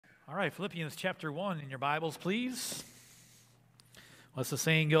All right, Philippians chapter 1 in your Bibles, please. What's the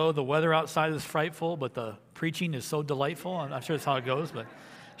saying go? The weather outside is frightful, but the preaching is so delightful. I'm not sure that's how it goes, but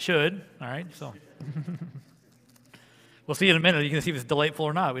should. All right, so we'll see in a minute. You can see if it's delightful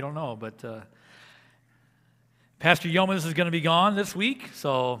or not. We don't know, but Pastor Yeomans is going to be gone this week,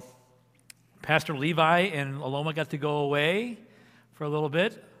 so Pastor Levi and Aloma got to go away for a little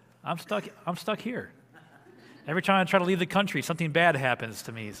bit. I'm stuck here. Every time I try to leave the country, something bad happens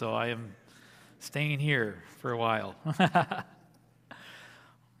to me, so I am staying here for a while.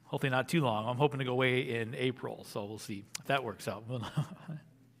 Hopefully not too long. I'm hoping to go away in April, so we'll see if that works out.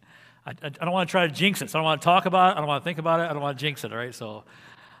 I don't want to try to jinx it, so I don't want to talk about it. I don't want to think about it. I don't want to jinx it, all right? So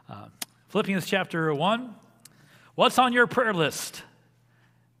Philippians chapter 1. What's on your prayer list?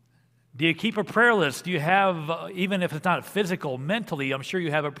 Do you keep a prayer list? Do you have, even if it's not physical, mentally, I'm sure you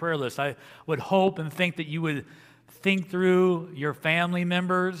have a prayer list. I would hope and think that you would think through your family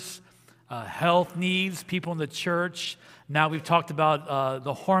members, health needs, people in the church. Now we've talked about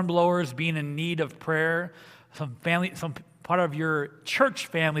the hornblowers being in need of prayer, some part of your church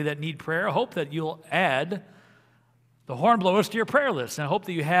family that need prayer. I hope that you'll add the hornblowers to your prayer list. And I hope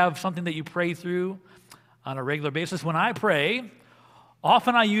that you have something that you pray through on a regular basis. When I pray,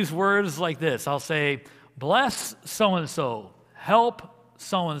 often I use words like this. I'll say, bless so-and-so, help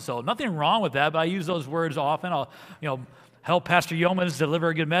so-and-so. Nothing wrong with that, but I use those words often. I'll, help Pastor Yeomans deliver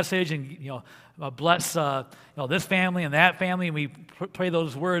a good message and, bless, this family and that family, and we pray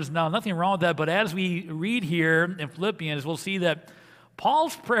those words. Now, nothing wrong with that, but as we read here in Philippians, we'll see that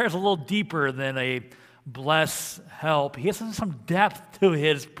Paul's prayer is a little deeper than a bless, help. He has some depth to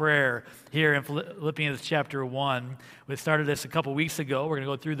his prayer here in Philippians chapter 1. We started this a couple weeks ago. We're going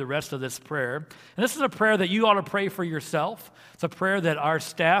to go through the rest of this prayer. And this is a prayer that you ought to pray for yourself. It's a prayer that our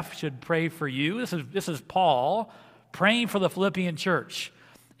staff should pray for you. This is Paul praying for the Philippian church.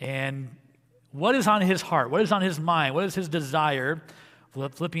 And what is on his heart? What is on his mind? What is his desire for the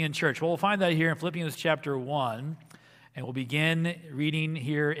Philippian church? Well, we'll find that here in Philippians chapter 1. And we'll begin reading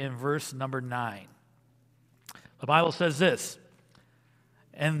here in verse number 9. The Bible says this,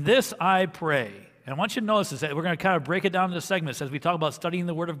 and this I pray. And I want you to notice this, that we're going to kind of break it down into segments as we talk about studying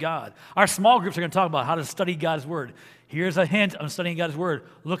the Word of God. Our small groups are going to talk about how to study God's Word. Here's a hint on studying God's Word.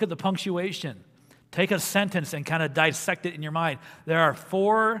 Look at the punctuation. Take a sentence and kind of dissect it in your mind. There are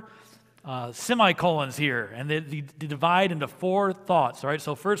 4 semicolons here, and they divide into 4 thoughts. All right,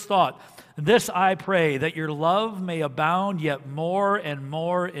 so first thought, this I pray, that your love may abound yet more and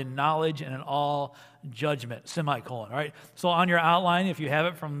more in knowledge and in all judgment, semicolon. All right, so on your outline, if you have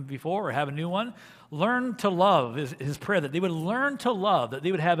it from before or have a new one, learn to love is his prayer, that they would learn to love, that they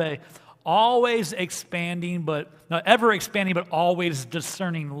would have a always expanding, but not ever expanding, but always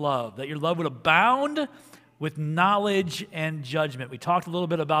discerning love, that your love would abound with knowledge and judgment. We talked a little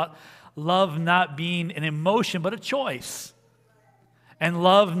bit about love not being an emotion, but a choice. And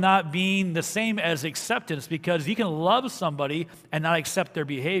love not being the same as acceptance, because you can love somebody and not accept their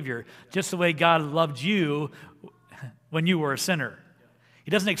behavior, just the way God loved you when you were a sinner.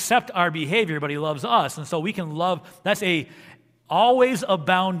 He doesn't accept our behavior, but he loves us. And so we can love. That's a always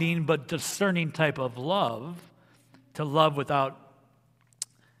abounding but discerning type of love, to love without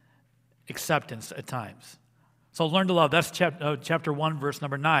acceptance at times. So learn to love. That's chapter 1, verse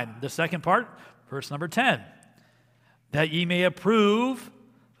number 9. The second part, verse number 10. That ye may approve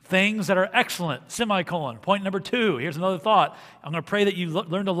things that are excellent, semicolon. Point number 2, here's another thought. I'm going to pray that you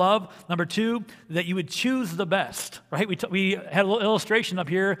learn to love. Number 2, that you would choose the best, right? We had a little illustration up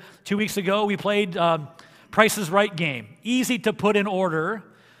here 2 weeks ago. We played Price is Right game. Easy to put in order,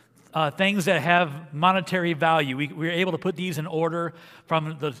 things that have monetary value. We were able to put these in order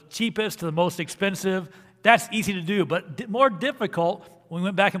from the cheapest to the most expensive. That's easy to do, but more difficult when we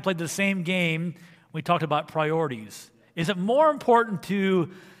went back and played the same game. We talked about priorities. Is it more important to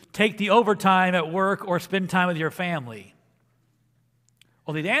take the overtime at work or spend time with your family?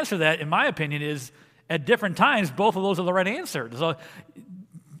 Well, the answer to that, in my opinion, is at different times, both of those are the right answer. So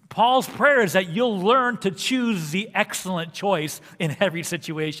Paul's prayer is that you'll learn to choose the excellent choice in every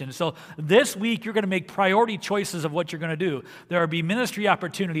situation. So this week, you're going to make priority choices of what you're going to do. There will be ministry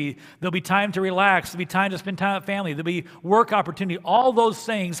opportunity. There'll be time to relax. There'll be time to spend time with family. There'll be work opportunity. All those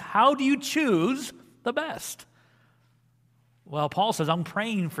things. How do you choose the best? Well, Paul says, I'm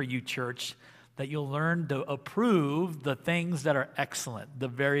praying for you, church, that you'll learn to approve the things that are excellent, the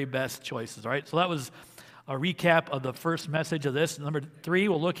very best choices. All right, so that was a recap of the first message of this. Number 3,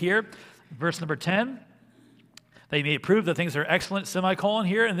 we'll look here, verse number 10. That ye may approve the things that are excellent, semicolon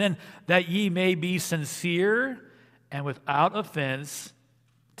here, and then that ye may be sincere and without offense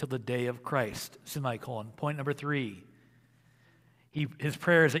till the day of Christ, semicolon. Point number 3. His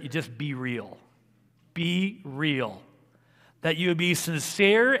prayer is that you just be real. Be real. That you would be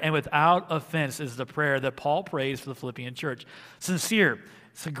sincere and without offense is the prayer that Paul prays for the Philippian church. Sincere,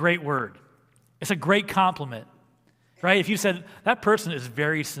 it's a great word. It's a great compliment, right? If you said, that person is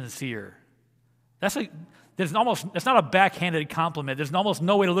very sincere, that's not a backhanded compliment. There's almost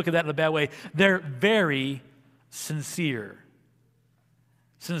no way to look at that in a bad way. They're very sincere.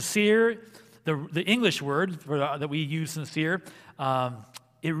 Sincere, the English word that we use, sincere,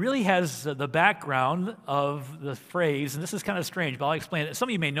 it really has the background of the phrase, and this is kind of strange, but I'll explain it. Some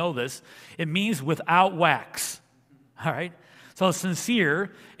of you may know this. It means without wax, all right? So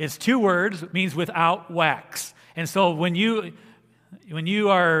sincere is two words, it means without wax. And so when you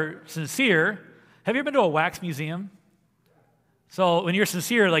are sincere, have you ever been to a wax museum? So when you're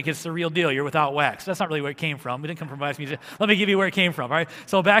sincere, like it's the real deal, you're without wax. That's not really where it came from. We didn't come from a wax museum. Let me give you where it came from, all right?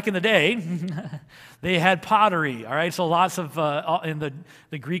 So back in the day, they had pottery, all right? So lots of, in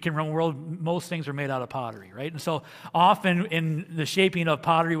the Greek and Roman world, most things are made out of pottery, right? And so often in the shaping of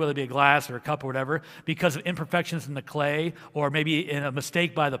pottery, whether it be a glass or a cup or whatever, because of imperfections in the clay or maybe in a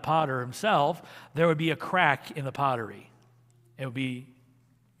mistake by the potter himself, there would be a crack in the pottery. It would be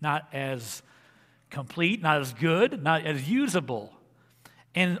not as complete, not as good, not as usable.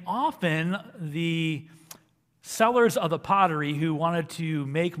 And often the sellers of the pottery who wanted to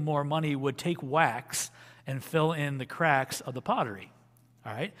make more money would take wax and fill in the cracks of the pottery,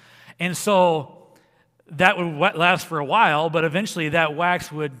 all right? And so that would last for a while, but eventually that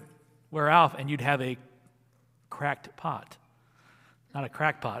wax would wear off and you'd have a cracked pot. Not a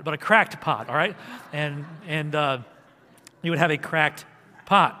cracked pot, but a cracked pot, all right? And you would have a cracked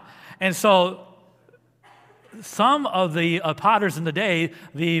pot. And so some of the potters in the day,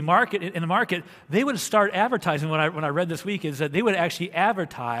 in the market, they would start advertising. When I read this week, is that they would actually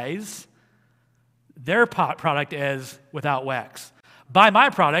advertise their product as without wax. Buy my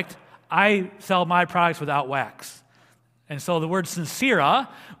product, I sell my products without wax. And so the word sincera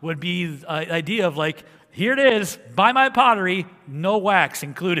would be the idea of like, here it is, buy my pottery, no wax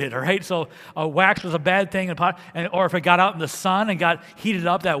included, all right? So wax was a bad thing in pot, or if it got out in the sun and got heated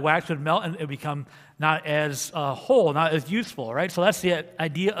up, that wax would melt and it would become not as whole, not as useful, right? So that's the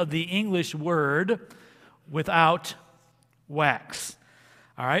idea of the English word without wax,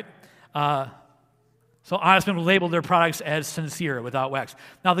 all right? So honest men labeled their products as sincere, without wax.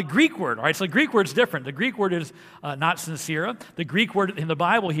 Now the Greek word, all right, so the Greek word's different. The Greek word is not sincere. The Greek word in the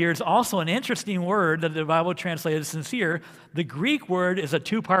Bible here is also an interesting word that the Bible translated as sincere. The Greek word is a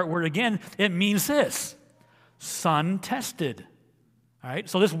two-part word again. It means this, sun-tested. All right,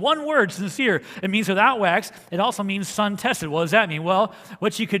 so this one word, sincere, it means without wax. It also means sun-tested. What does that mean? Well,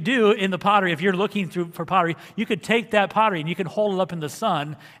 what you could do in the pottery, if you're looking for pottery, you could take that pottery and you can hold it up in the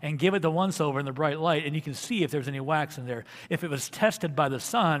sun and give it the once-over in the bright light, and you can see if there's any wax in there. If it was tested by the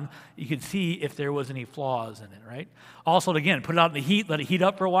sun, you could see if there was any flaws in it, right? Also, again, put it out in the heat, let it heat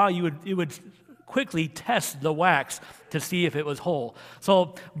up for a while. It would quickly test the wax to see if it was whole.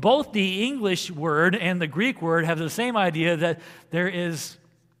 So both the English word and the Greek word have the same idea that there is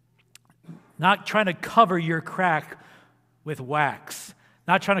not trying to cover your crack with wax,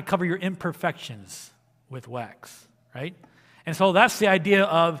 not trying to cover your imperfections with wax, right? And so that's the idea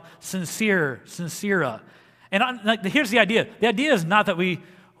of sincera. And here's the idea. The idea is not that we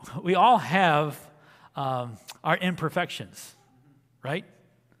all have our imperfections, right?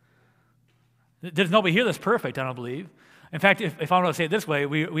 There's nobody here that's perfect, I don't believe. In fact, if I want to say it this way,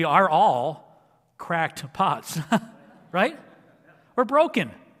 we are all cracked pots, right? We're broken.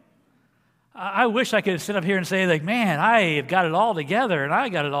 I wish I could sit up here and say, like, man, I have got it all together and I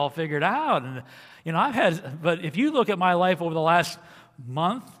got it all figured out. And, but if you look at my life over the last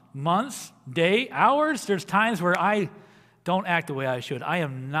months, day, hours, there's times where I don't act the way I should. I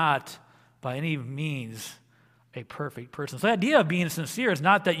am not by any means a perfect person. So the idea of being sincere is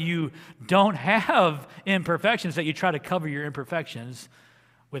not that you don't have imperfections, that you try to cover your imperfections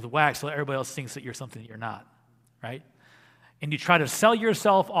with wax so everybody else thinks that you're something that you're not, right? And you try to sell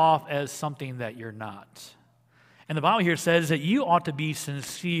yourself off as something that you're not. And the Bible here says that you ought to be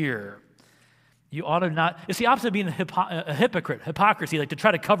sincere. You ought to not. It's the opposite of being a hypocrite, hypocrisy, like to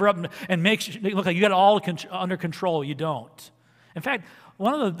try to cover up and make it look like you got it all under control. You don't. In fact,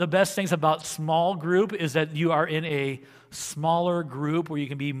 one of the best things about small group is that you are in a smaller group where you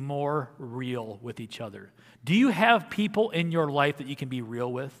can be more real with each other. Do you have people in your life that you can be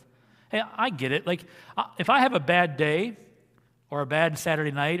real with? Hey, I get it. Like, if I have a bad day or a bad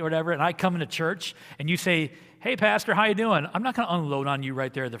Saturday night or whatever, and I come into church and you say, hey, pastor, how you doing? I'm not going to unload on you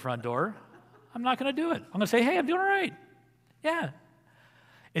right there at the front door. I'm not going to do it. I'm going to say, hey, I'm doing all right. Yeah.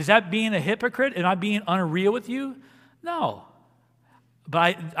 Is that being a hypocrite? Am I being unreal with you? No.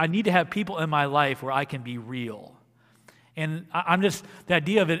 But I need to have people in my life where I can be real. And I'm just, the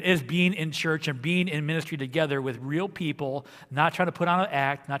idea of it is being in church and being in ministry together with real people, not trying to put on an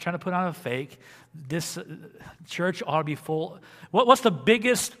act, not trying to put on a fake. This church ought to be full. What's the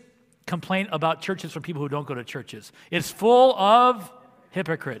biggest complaint about churches from people who don't go to churches? It's full of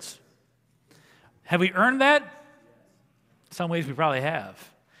hypocrites. Have we earned that? In some ways we probably have.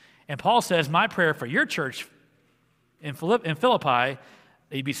 And Paul says, my prayer for your church in Philippi,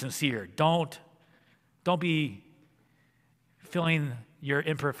 that you be sincere. Don't be filling your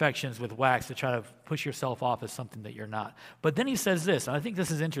imperfections with wax to try to push yourself off as something that you're not. But then he says this, and I think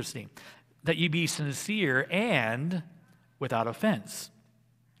this is interesting, that you be sincere and without offense.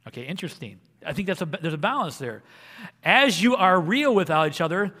 Okay, interesting. I think there's a balance there. As you are real without each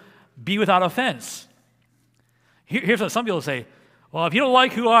other, be without offense. Here's what some people say, well, if you don't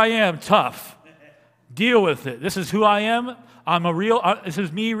like who I am, tough. Deal with it. This is who I am. This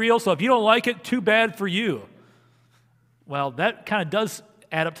is me real, so if you don't like it, too bad for you. Well, that kind of does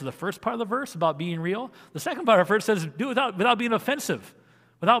add up to the first part of the verse about being real. The second part of the verse says, do it without being offensive,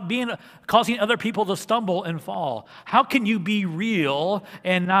 without causing other people to stumble and fall. How can you be real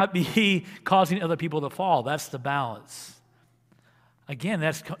and not be causing other people to fall? That's the balance. Again,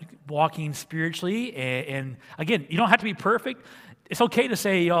 that's walking spiritually. And again, you don't have to be perfect. It's okay to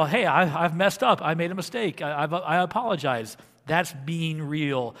say, hey, I've messed up. I made a mistake. I apologize. That's being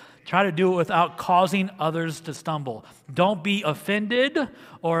real. Try to do it without causing others to stumble. Don't be offended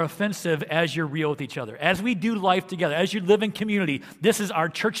or offensive as you're real with each other. As we do life together, as you live in community, this is our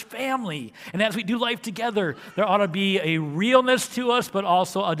church family. And as we do life together, there ought to be a realness to us, but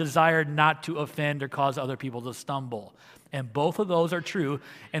also a desire not to offend or cause other people to stumble. And both of those are true.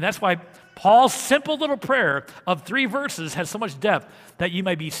 And that's why Paul's simple little prayer of 3 verses has so much depth, that you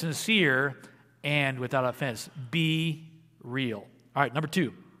may be sincere and without offense. Be real. All right,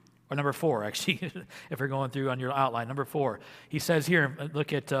 number 4, actually, if we're going through on your outline. Number 4, he says here,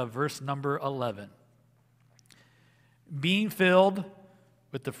 look at verse number 11. Being filled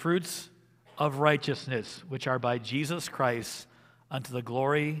with the fruits of righteousness, which are by Jesus Christ, unto the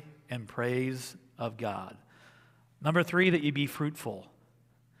glory and praise of God. Number 3, that you be fruitful.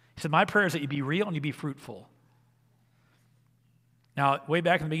 He said, my prayer is that you be real and you be fruitful. Now, way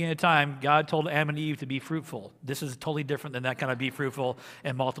back in the beginning of time, God told Adam and Eve to be fruitful. This is totally different than that kind of be fruitful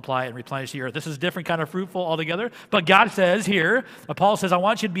and multiply and replenish the earth. This is different kind of fruitful altogether. But God says here, Paul says, I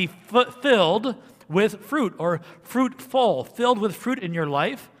want you to be filled with fruit, or fruitful, filled with fruit in your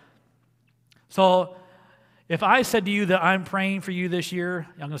life. So if I said to you that I'm praying for you this year,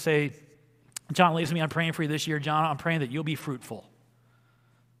 I'm going to say, John, listen to me, I'm praying for you this year. John, I'm praying that you'll be fruitful.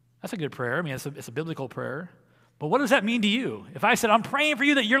 That's a good prayer. I mean, it's a biblical prayer. But what does that mean to you? If I said, I'm praying for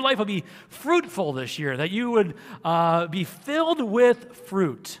you that your life will be fruitful this year, that you would be filled with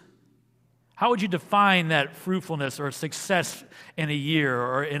fruit, how would you define that fruitfulness or success in a year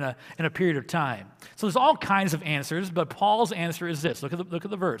or in a period of time? So there's all kinds of answers, but Paul's answer is this. Look at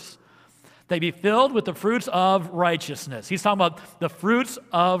the verse. They be filled with the fruits of righteousness. He's talking about the fruits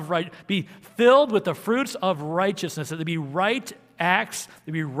of be filled with the fruits of righteousness. That there be right acts,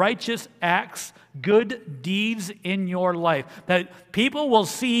 there be righteous acts, good deeds in your life. That people will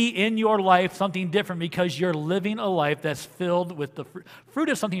see in your life something different because you're living a life that's filled with the fruit. Fruit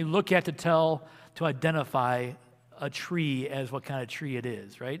is something you look at to identify a tree as what kind of tree it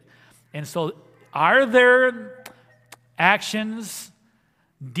is, right? And so are there actions,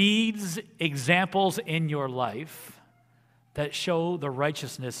 deeds, examples in your life that show the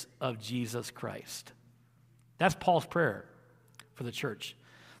righteousness of Jesus Christ? That's Paul's prayer for the church.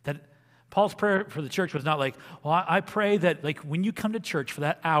 That Paul's prayer for the church was not like, well, I pray that like when you come to church for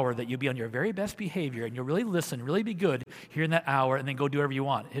that hour that you'll be on your very best behavior and you'll really listen, really be good here in that hour and then go do whatever you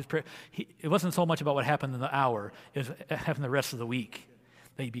want. His prayer, it wasn't so much about what happened in the hour, it was what happened the rest of the week,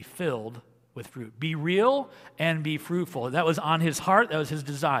 that you'd be filled with fruit. Be real and be fruitful. That was on his heart. That was his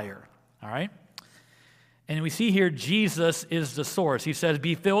desire. All right? And we see here Jesus is the source. He says,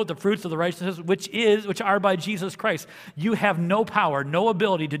 be filled with the fruits of the righteousness, which are by Jesus Christ. You have no power, no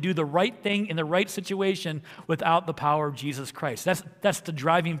ability to do the right thing in the right situation without the power of Jesus Christ. That's the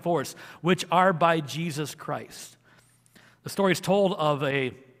driving force, which are by Jesus Christ. The story is told of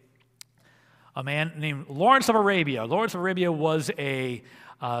a man named Lawrence of Arabia. Lawrence of Arabia was a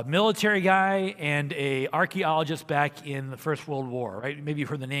military guy and a archaeologist back in the First World War, right? Maybe you've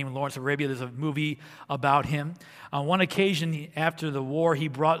heard the name Lawrence of Arabia. There's a movie about him. On one occasion after the war, he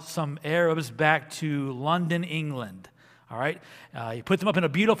brought some Arabs back to London, England. All right? He put them up in a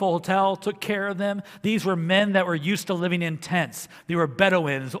beautiful hotel, took care of them. These were men that were used to living in tents. They were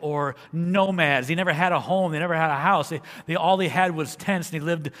Bedouins or nomads. They never had a home. They never had a house. All they had was tents, and they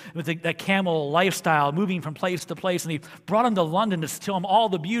lived with that camel lifestyle, moving from place to place. And he brought them to London to show them all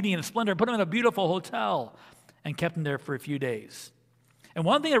the beauty and splendor, put them in a beautiful hotel, and kept them there for a few days. And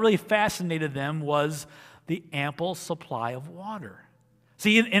one thing that really fascinated them was the ample supply of water.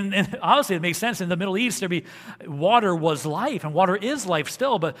 See, and obviously it makes sense. In the Middle East, water was life, and water is life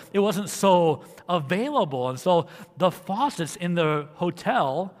still, but it wasn't so available. And so the faucets in the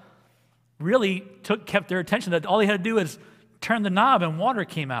hotel really kept their attention, that all they had to do is turn the knob and water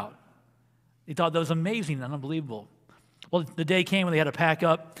came out. They thought that was amazing and unbelievable. Well, the day came when they had to pack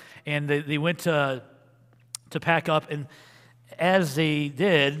up, and they went to pack up, and as they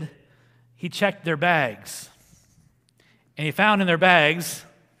did, he checked their bags. And he found in their bags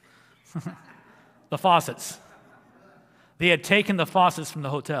the faucets. They had taken the faucets from the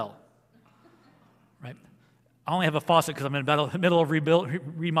hotel. Right? I only have a faucet because I'm in the middle of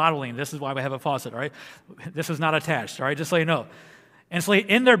remodeling. This is why we have a faucet, all right? This is not attached, all right? Just so you know. And so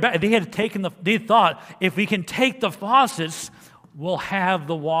in their bag, they thought, if we can take the faucets, we'll have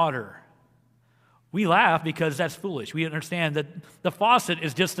the water. We laugh because that's foolish. We understand that the faucet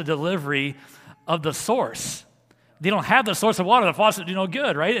is just a delivery of the source. They don't have the source of water. The faucet do no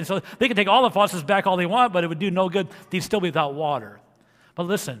good, right? And so they can take all the faucets back all they want, but it would do no good. They'd still be without water. But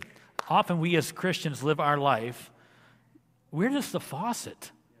listen, often we as Christians live our life, we're just the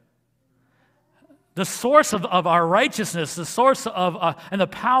faucet. The source of our righteousness, the source of and the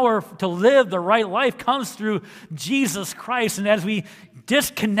power to live the right life comes through Jesus Christ. And as we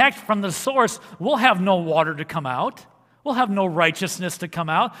disconnect from the source, we'll have no water to come out. We'll have no righteousness to come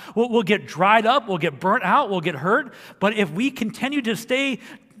out. We'll get dried up. We'll get burnt out. We'll get hurt. But if we continue to stay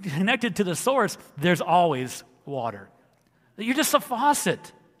connected to the source, there's always water. You're just a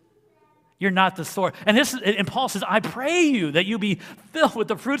faucet. You're not the source. And Paul says, I pray you that you be filled with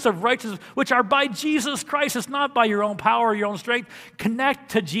the fruits of righteousness, which are by Jesus Christ. It's not by your own power or your own strength.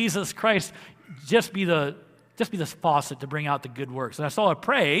 Connect to Jesus Christ. Just be the faucet to bring out the good works. And so our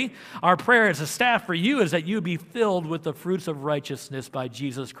prayer as a staff for you is that you be filled with the fruits of righteousness by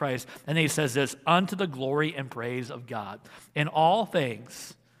Jesus Christ. And then he says this, unto the glory and praise of God. In all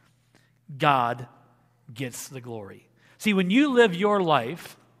things, God gets the glory. See, when you live your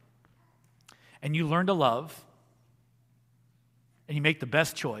life and you learn to love and you make the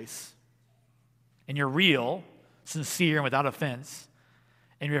best choice and you're real, sincere, and without offense,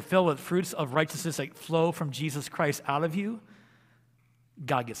 and you're filled with fruits of righteousness that flow from Jesus Christ out of you,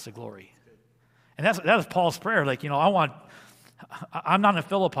 God gets the glory. And that is Paul's prayer. Like, I'm not in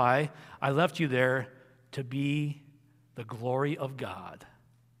Philippi. I left you there to be the glory of God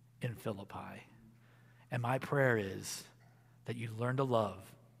in Philippi. And my prayer is that you learn to love,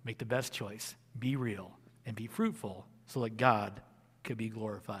 make the best choice, be real, and be fruitful so that God could be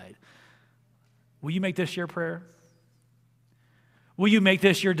glorified. Will you make this your prayer? Will you make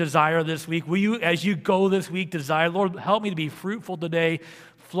this your desire this week? Will you, as you go this week, desire, Lord, help me to be fruitful today.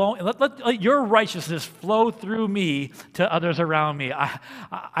 Let your righteousness flow through me to others around me. I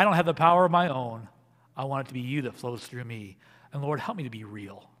don't have the power of my own. I want it to be you that flows through me. And Lord, help me to be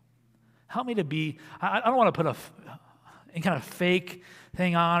real. Help me to be, I don't want to put any kind of fake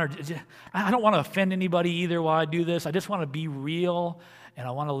thing on, or I don't want to offend anybody either while I do this. I just want to be real, and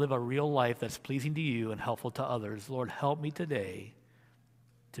I want to live a real life that's pleasing to you and helpful to others. Lord, help me today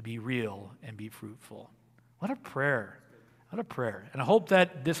to be real and be fruitful. What a prayer. What a prayer. And I hope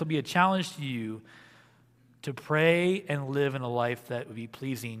that this will be a challenge to you to pray and live in a life that would be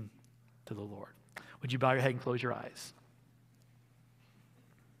pleasing to the Lord. Would you bow your head and close your eyes?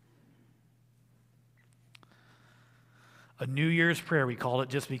 A New Year's prayer, we call it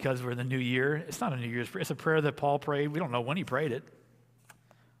just because we're in the new year. It's not a New Year's prayer. It's a prayer that Paul prayed. We don't know when he prayed it.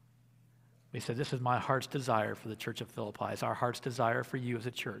 He said, this is my heart's desire for the church of Philippi. It's our heart's desire for you as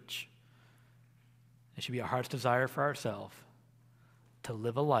a church. It should be our heart's desire for ourselves to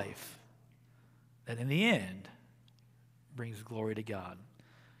live a life that in the end brings glory to God.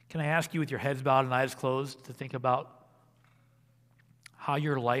 Can I ask you with your heads bowed and eyes closed to think about how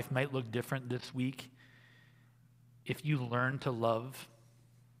your life might look different this week if you learn to love?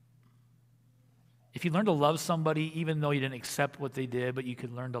 If you learn to love somebody, even though you didn't accept what they did, but you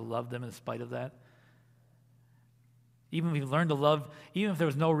could learn to love them in spite of that. Even if you learned to love, even if there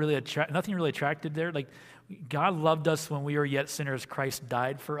was nothing really attracted there, like God loved us when we were yet sinners. Christ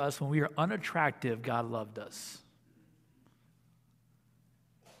died for us. When we were unattractive, God loved us.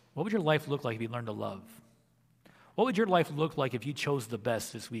 What would your life look like if you learned to love? What What would your life look like if you chose the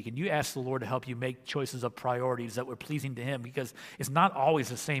best this week and you asked the Lord to help you make choices of priorities that were pleasing to him? Because it's not always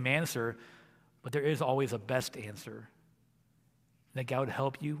the same answer, but there is always a best answer. That God would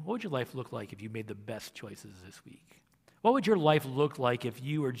help you. What would your life look like if you made the best choices this week? What would your life look like if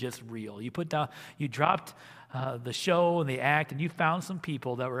you were just real? You dropped the show and the act, and you found some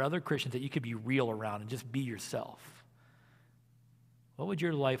people that were other Christians that you could be real around and just be yourself. What would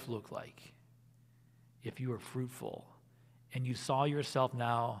your life look like if you were fruitful and you saw yourself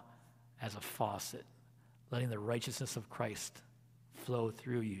now as a faucet, letting the righteousness of Christ flow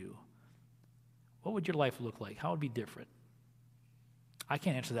through you? What would your life look like? How would it be different? I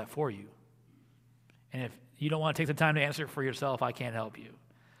can't answer that for you. And if you don't want to take the time to answer it for yourself, I can't help you.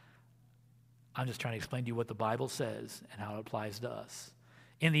 I'm just trying to explain to you what the Bible says and how it applies to us.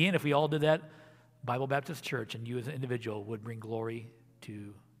 In the end, if we all did that, Bible Baptist Church and you as an individual would bring glory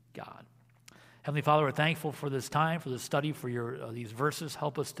to God. Heavenly Father, we're thankful for this time, for this study, for these verses.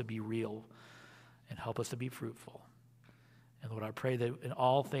 Help us to be real and help us to be fruitful. And Lord, I pray that in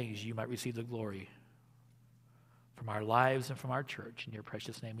all things you might receive the glory from our lives and from our church. In your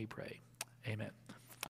precious name we pray. Amen.